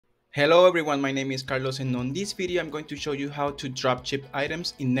Hello everyone, my name is Carlos and on this video I'm going to show you how to drop ship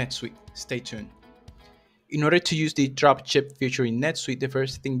items in NetSuite. Stay tuned. In order to use the drop ship feature in NetSuite, the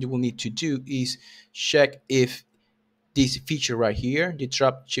first thing you will need to do is check if this feature right here, the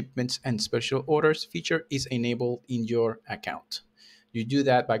drop shipments and special orders feature, is enabled in your account. You do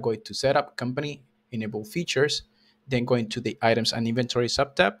that by going to Setup, Company, Enable Features, then going to the Items and Inventory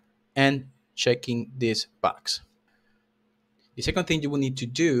subtab and checking this box. The second thing you will need to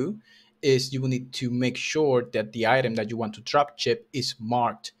do is you will need to make sure that the item that you want to drop ship is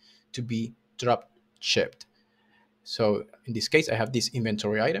marked to be drop shipped. So in this case, I have this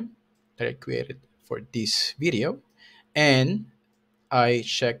inventory item that I created for this video, and I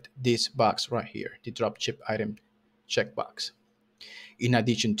checked this box right here, the drop ship item checkbox. In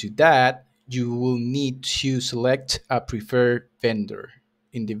addition to that, you will need to select a preferred vendor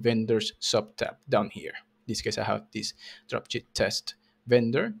in the vendors subtab down here. In this case, I have this dropship test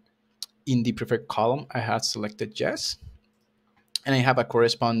vendor. In the preferred column, I have selected yes, and I have a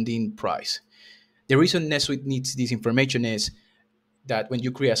corresponding price. The reason NetSuite needs this information is that when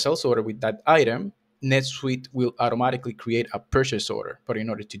you create a sales order with that item, NetSuite will automatically create a purchase order. But in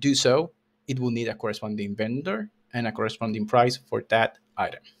order to do so, it will need a corresponding vendor and a corresponding price for that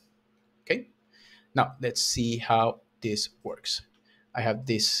item. Okay, now let's see how this works. I have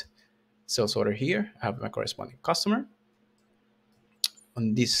this sales order here. I have my corresponding customer.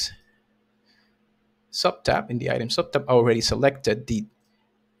 On this subtab, in the item subtab, I already selected the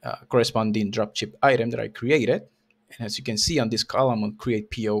corresponding dropship item that I created. And as you can see on this column, on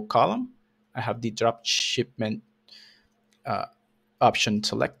Create PO column, I have the drop shipment option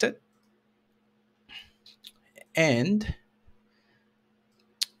selected. And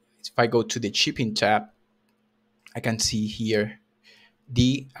if I go to the shipping tab, I can see here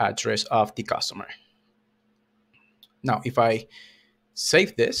the address of the customer. Now, if I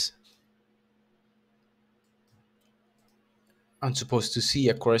save this, I'm supposed to see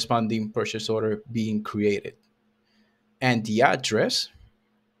a corresponding purchase order being created. And the address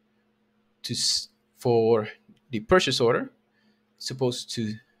for the purchase order is supposed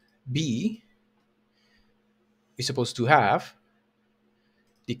to have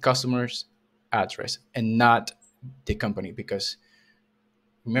the customer's address and not the company, because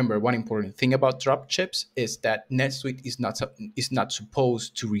remember, one important thing about drop ships is that NetSuite is not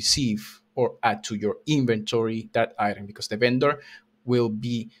supposed to receive or add to your inventory that item, because the vendor will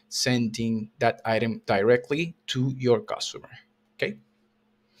be sending that item directly to your customer. Okay.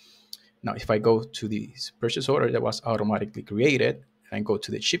 Now, if I go to this purchase order that was automatically created and go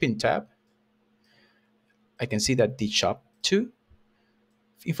to the shipping tab, I can see that the shop to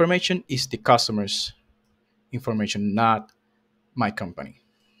information is the customer's information, not my company.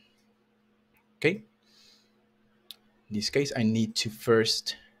 Okay. In this case, I need to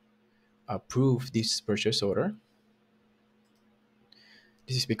first approve this purchase order.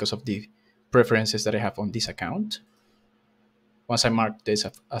 This is because of the preferences that I have on this account. Once I mark this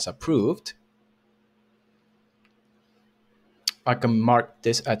as approved, I can mark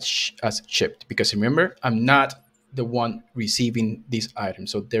this as shipped, because remember, I'm not the one receiving this item,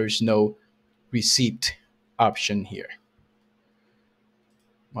 so there is no receipt option here.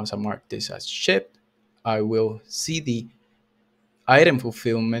 Once I mark this as shipped, I will see the item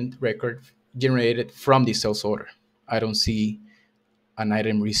fulfillment record generated from the sales order. I don't see an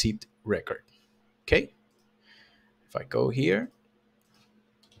item received record. Okay. If I go here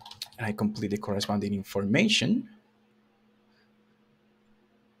and I complete the corresponding information,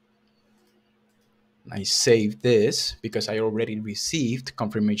 I save this because I already received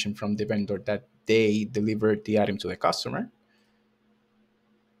confirmation from the vendor that they delivered the item to the customer.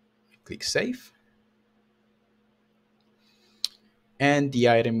 Click Save. And the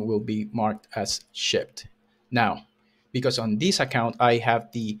item will be marked as shipped. Now, because on this account, I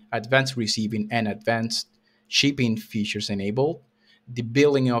have the advanced receiving and advanced shipping features enabled, the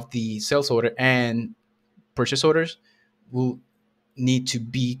billing of the sales order and purchase orders will need to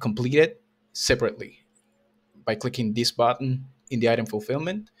be completed separately by clicking this button in the item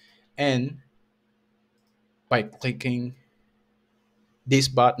fulfillment and by clicking this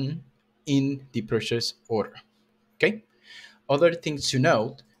button in the purchase order. Okay. Other things to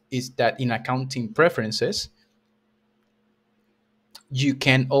note is that in accounting preferences, you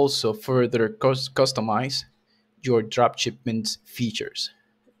can also further customize your drop shipments features.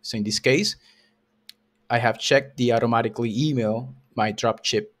 So in this case, I have checked the automatically email my drop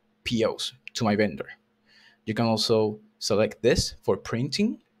ship POs to my vendor. You can also select this for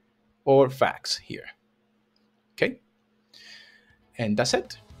printing or fax here. Okay. And that's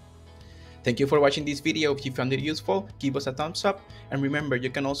it. Thank you for watching this video. If you found it useful, give us a thumbs up. And remember,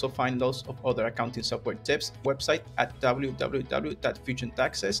 you can also find lots of other accounting software tips website at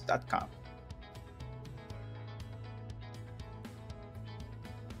www.fusiontaxes.com.